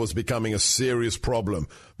pain was becoming a serious problem.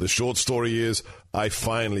 The short story is, I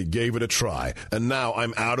finally gave it a try, and now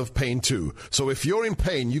I'm out of pain too. So if you're in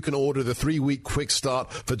pain, you can order the 3-week quick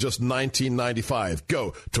start for just $19.95.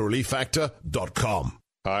 Go to ReliefFactor.com.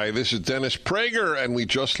 Hi, this is Dennis Prager, and we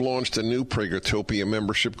just launched a new Pragertopia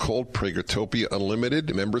membership called Pragertopia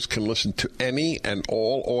Unlimited. Members can listen to any and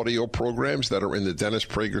all audio programs that are in the Dennis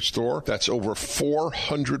Prager store. That's over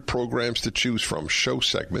 400 programs to choose from, show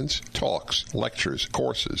segments, talks, lectures,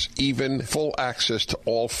 courses, even full access to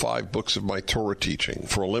all 5 books of my Torah teaching.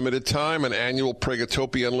 For a limited time, an annual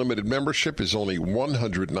Pragertopia Unlimited membership is only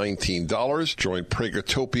 $119. Join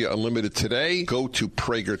Pragertopia Unlimited today. Go to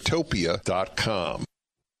Pragertopia.com.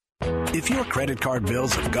 If your credit card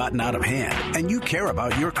bills have gotten out of hand and you care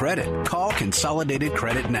about your credit, call Consolidated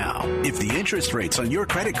Credit now. If the interest rates on your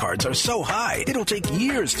credit cards are so high, it'll take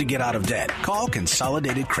years to get out of debt. Call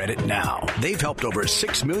Consolidated Credit now. They've helped over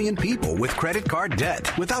 6 million people with credit card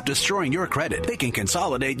debt. Without destroying your credit, they can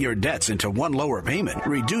consolidate your debts into one lower payment,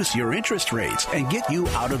 reduce your interest rates, and get you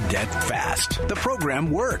out of debt fast. The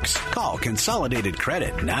program works. Call Consolidated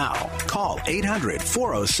Credit now. Call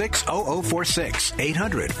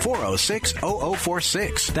 800-406-0046.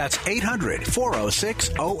 800-406-0046. That's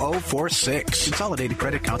 800-406-0046. Consolidated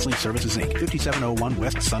Credit Counseling Services, Inc., 5701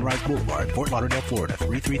 West Sunrise Boulevard, Fort Lauderdale, Florida,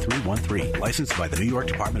 33313. Licensed by the New York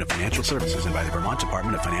Department of Financial Services and by the Vermont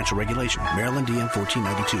Department of Financial Regulation. Maryland DM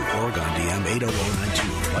 1492. Oregon DM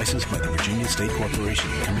 80092. Licensed by the Virginia State Corporation.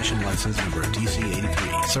 Commission license number DC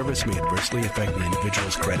 83. Service may adversely affect an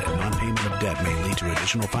individual's credit. Non-payment of debt may lead to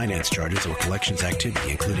additional finance charges or collections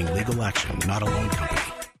activity, including legal action. Not a loan company.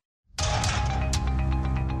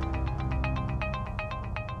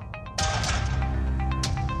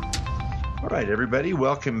 All right, everybody,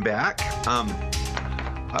 welcome back.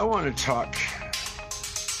 I want to talk.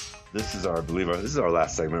 This is our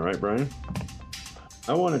last segment, right, Brian?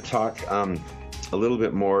 I want to talk a little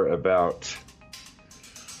bit more about.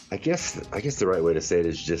 I guess the right way to say it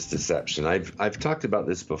is just deception. I've talked about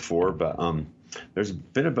this before, but there's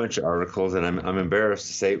been a bunch of articles, and I'm embarrassed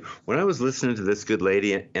to say, when I was listening to this good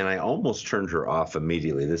lady, and I almost turned her off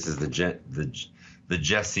immediately. This is the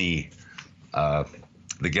Jessie,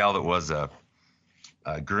 the gal that was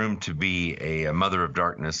groomed to be a mother of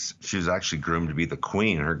darkness. She was actually groomed to be the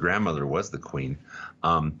queen. Her grandmother was the queen.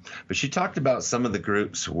 But she talked about some of the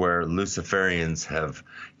groups where Luciferians have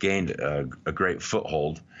gained a great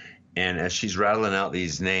foothold. And as she's rattling out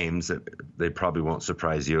these names, they probably won't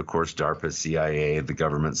surprise you. Of course, DARPA, CIA, the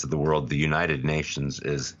governments of the world, the United Nations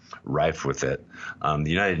is rife with it. The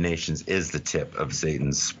United Nations is the tip of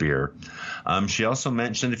Satan's spear. She also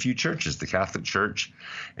mentioned a few churches, the Catholic Church,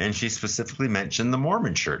 and she specifically mentioned the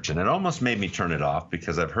Mormon Church. And it almost made me turn it off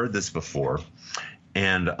because I've heard this before.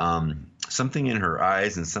 And something in her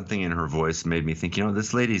eyes and something in her voice made me think,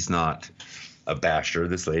 this lady's not a basher.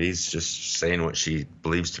 This lady's just saying what she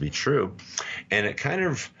believes to be true. And it kind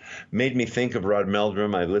of made me think of Rod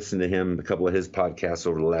Meldrum. I listened to him, a couple of his podcasts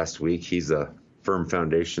over the last week. He's a Firm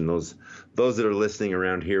Foundation. Those that are listening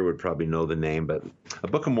around here would probably know the name, but a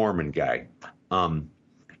Book of Mormon guy. And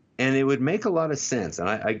it would make a lot of sense. And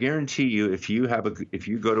I guarantee you, if you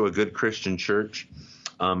go to a good Christian church,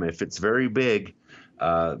 if it's very big,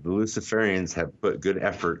 the Luciferians have put good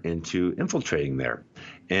effort into infiltrating there.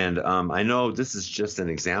 And I know this is just an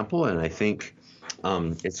example, and I think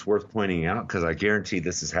it's worth pointing out because I guarantee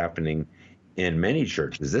this is happening in many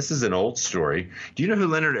churches. This is an old story. Do you know who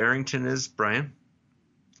Leonard Arrington is, Brian?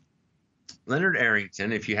 Leonard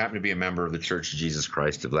Arrington, if you happen to be a member of the Church of Jesus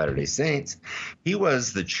Christ of Latter-day Saints, he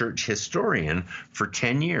was the church historian for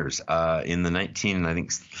 10 years in the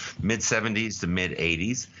mid-70s to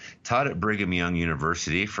mid-80s, taught at Brigham Young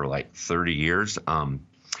University for like 30 years.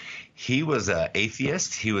 He was an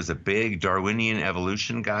atheist. He was a big Darwinian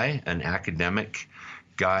evolution guy, an academic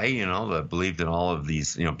guy, that believed in all of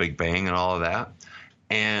these, Big Bang and all of that,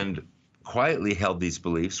 and quietly held these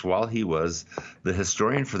beliefs while he was the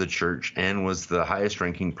historian for the church and was the highest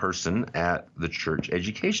ranking person at the church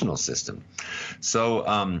educational system.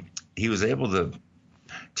 So he was able to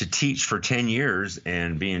teach for 10 years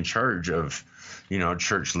and be in charge of,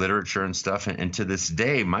 church literature and stuff. And to this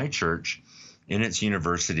day, my church in its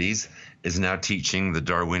universities is now teaching the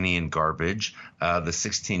Darwinian garbage, the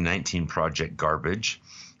 1619 Project garbage,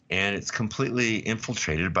 and it's completely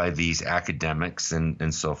infiltrated by these academics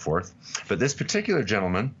and so forth. But this particular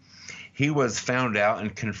gentleman, he was found out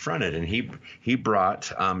and confronted, and he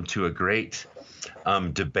brought to a great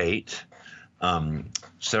debate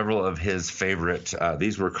several of his favorite,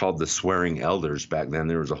 these were called the Swearing Elders back then.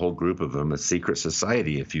 There was a whole group of them, a secret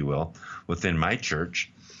society, if you will, within my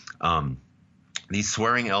church. These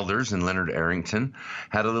Swearing Elders and Leonard Arrington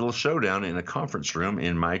had a little showdown in a conference room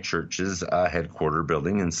in my church's headquarter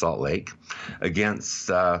building in Salt Lake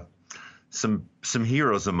against some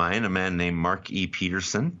heroes of mine, a man named Mark E.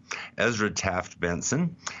 Peterson, Ezra Taft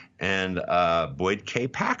Benson, and Boyd K.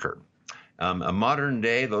 Packer. A modern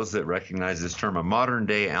day, those that recognize this term, a modern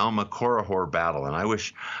day Alma Korihor battle. And I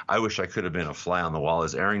wish I could have been a fly on the wall.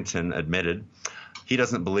 As Arrington admitted, he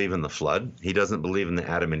doesn't believe in the flood. He doesn't believe in the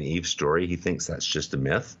Adam and Eve story. He thinks that's just a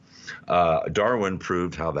myth. Darwin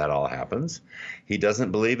proved how that all happens. He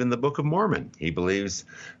doesn't believe in the Book of Mormon. He believes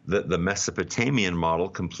that the Mesopotamian model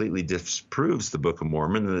completely disproves the Book of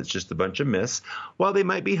Mormon, and it's just a bunch of myths. While they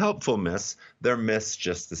might be helpful myths, they're myths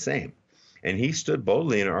just the same. And he stood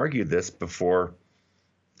boldly and argued this before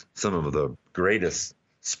some of the greatest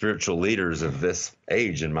spiritual leaders of this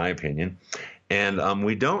age, in my opinion. And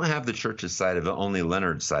we don't have the church's side of it, only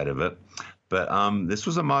Leonard's side of it. But this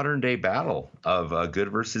was a modern-day battle of good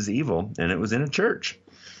versus evil, and it was in a church.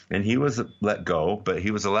 And he was let go, but he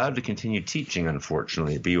was allowed to continue teaching,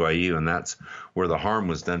 unfortunately, at BYU, and that's where the harm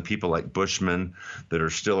was done. People like Bushman that are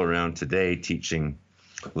still around today teaching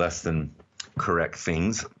less than correct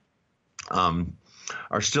things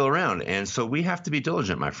are still around. And so we have to be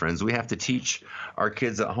diligent, my friends. We have to teach our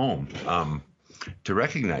kids at home to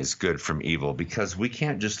recognize good from evil, because we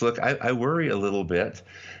can't just look. I worry a little bit,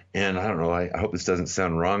 and I don't know, I hope this doesn't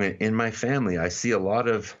sound wrong. In my family, I see a lot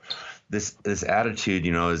of this attitude,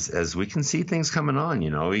 as we can see things coming on,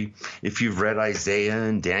 if you've read Isaiah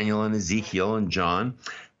and Daniel and Ezekiel and John,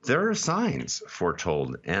 there are signs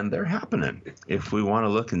foretold, and they're happening if we want to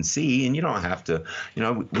look and see. And you don't have to,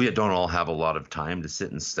 we don't all have a lot of time to sit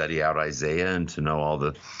and study out Isaiah and to know all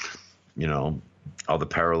the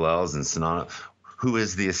parallels and sonata. Who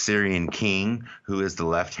is the Assyrian king? Who is the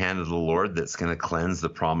left hand of the Lord that's going to cleanse the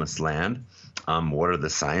promised land? What are the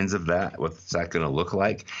signs of that? What's that going to look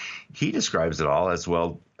like? He describes it all as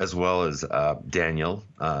well as Daniel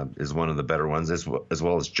is one of the better ones, as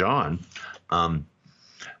well as John.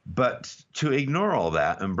 But to ignore all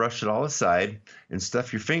that and brush it all aside and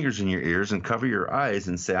stuff your fingers in your ears and cover your eyes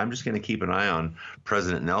and say, I'm just going to keep an eye on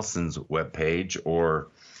President Nelson's webpage or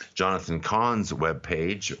Jonathan Cahn's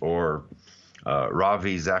webpage or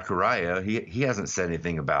Ravi Zachariah, he hasn't said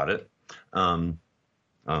anything about it. So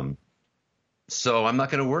I'm not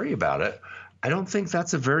going to worry about it. I don't think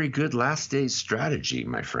that's a very good last days strategy,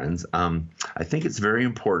 my friends. I think it's very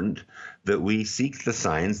important that we seek the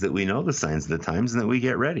signs, that we know the signs of the times, and that we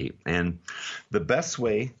get ready. And the best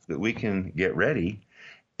way that we can get ready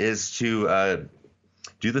is to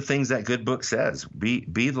do the things that good book says. Be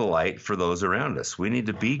the light for those around us. We need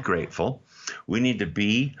to be grateful. We need to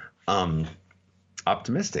be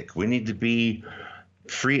optimistic. We need to be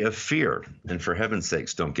free of fear. And for heaven's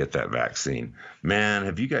sakes, don't get that vaccine. Man,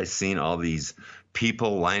 have you guys seen all these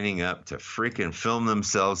people lining up to freaking film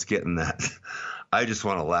themselves getting that? I just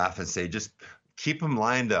want to laugh and say, just keep them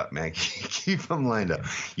lined up, man. Keep them lined up.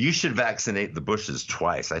 You should vaccinate the Bushes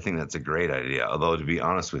twice. I think that's a great idea. Although, to be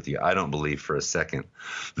honest with you, I don't believe for a second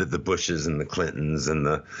that the Bushes and the Clintons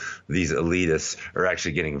and these elitists are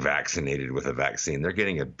actually getting vaccinated with a vaccine. They're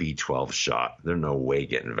getting a B12 shot. They're no way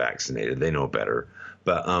getting vaccinated. They know better.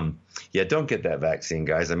 But, yeah, don't get that vaccine,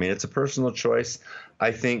 guys. I mean, it's a personal choice.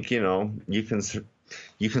 I think, you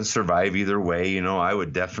can survive either way. I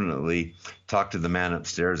would definitely talk to the man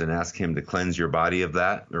upstairs and ask him to cleanse your body of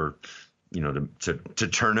that, or, to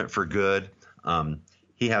turn it for good.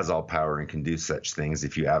 He has all power and can do such things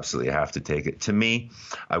if you absolutely have to take it. To me,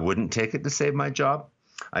 I wouldn't take it to save my job.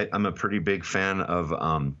 I'm a pretty big fan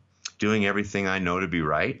of doing everything I know to be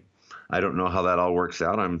right. I don't know how that all works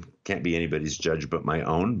out. I can't be anybody's judge but my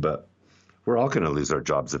own, but we're all going to lose our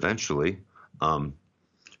jobs eventually.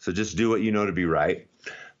 So just do what you know to be right.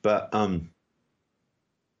 But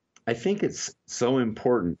I think it's so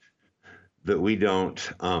important that we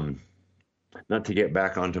don't, not to get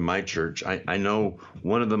back onto my church, I know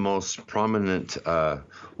one of the most prominent,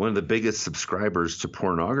 one of the biggest subscribers to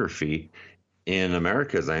pornography in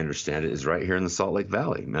America, as I understand it, is right here in the Salt Lake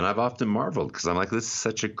Valley. And I've often marveled because I'm like, this is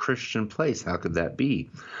such a Christian place. How could that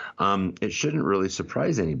be? It shouldn't really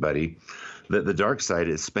surprise anybody that the dark side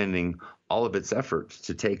is spending all of its efforts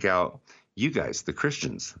to take out you guys, the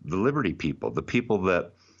Christians, the liberty people, the people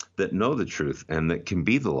that know the truth and that can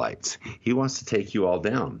be the lights. He wants to take you all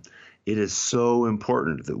down. It is so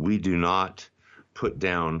important that we do not put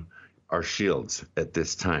down our shields at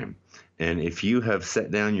this time. And if you have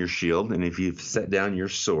set down your shield and if you've set down your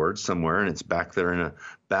sword somewhere and it's back there in a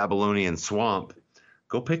Babylonian swamp,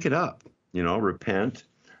 go pick it up. Repent.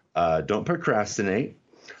 Don't procrastinate.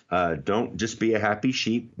 Don't just be a happy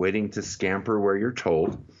sheep waiting to scamper where you're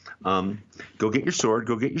told. Go get your sword.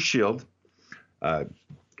 Go get your shield.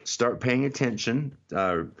 Start paying attention.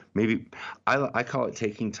 Maybe I call it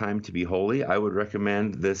taking time to be holy. I would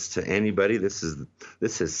recommend this to anybody. This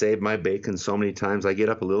has saved my bacon so many times. I get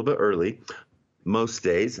up a little bit early, most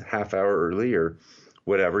days, half hour early or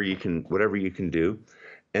whatever you can do,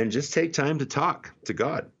 and just take time to talk to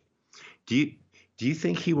God. Do you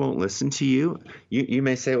think he won't listen to you? You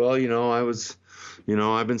may say, well,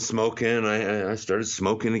 I've been smoking. I started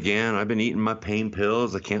smoking again. I've been eating my pain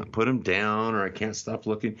pills. I can't put them down, or I can't stop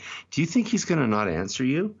looking. Do you think he's going to not answer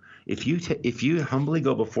you? If you humbly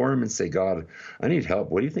go before him and say, God, I need help.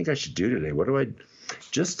 What do you think I should do today?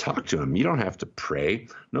 Just talk to him. You don't have to pray.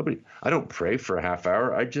 I don't pray for a half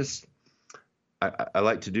hour. I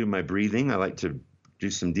like to do my breathing. I like to do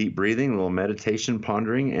some deep breathing, a little meditation,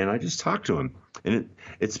 pondering, and I just talk to him. And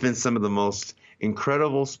it's been some of the most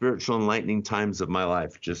incredible spiritual enlightening times of my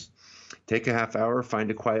life. Just take a half hour, find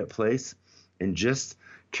a quiet place, and just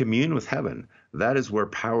commune with heaven. That is where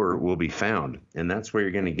power will be found. And that's where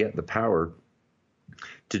you're going to get the power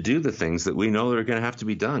to do the things that we know that are going to have to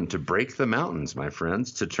be done, to break the mountains, my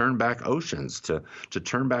friends, to turn back oceans, to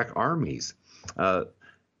turn back armies.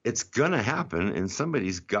 It's going to happen, and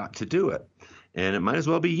somebody's got to do it. And it might as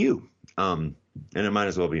well be you. And it might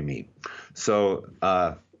as well be me. So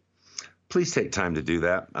please take time to do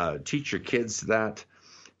that. Teach your kids that.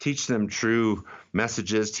 Teach them true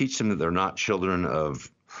messages. Teach them that they're not children of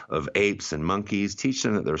apes and monkeys. Teach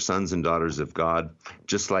them that they're sons and daughters of God,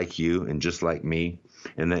 just like you and just like me,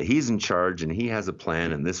 and that he's in charge and he has a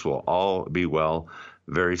plan, and this will all be well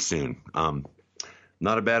very soon.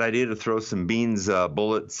 Not a bad idea to throw some beans,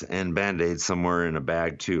 bullets, and Band-Aids somewhere in a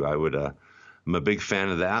bag, too. I'm a big fan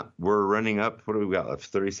of that. We're running up. What do we got left?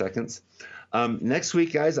 30 seconds. Next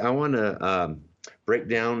week, guys, I want to break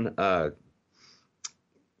down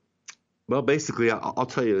well, basically, I'll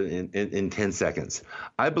tell you in 10 seconds.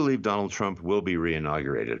 I believe Donald Trump will be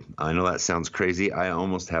reinaugurated. I know that sounds crazy. I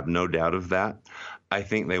almost have no doubt of that. I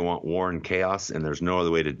think they want war and chaos, and there's no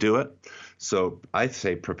other way to do it. So I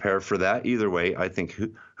say prepare for that. Either way, I think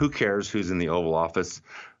who cares who's in the Oval Office?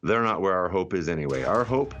 They're not where our hope is anyway. Our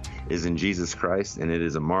hope is in Jesus Christ, and it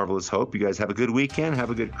is a marvelous hope. You guys have a good weekend.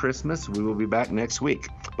 Have a good Christmas. We will be back next week.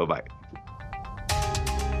 Bye-bye.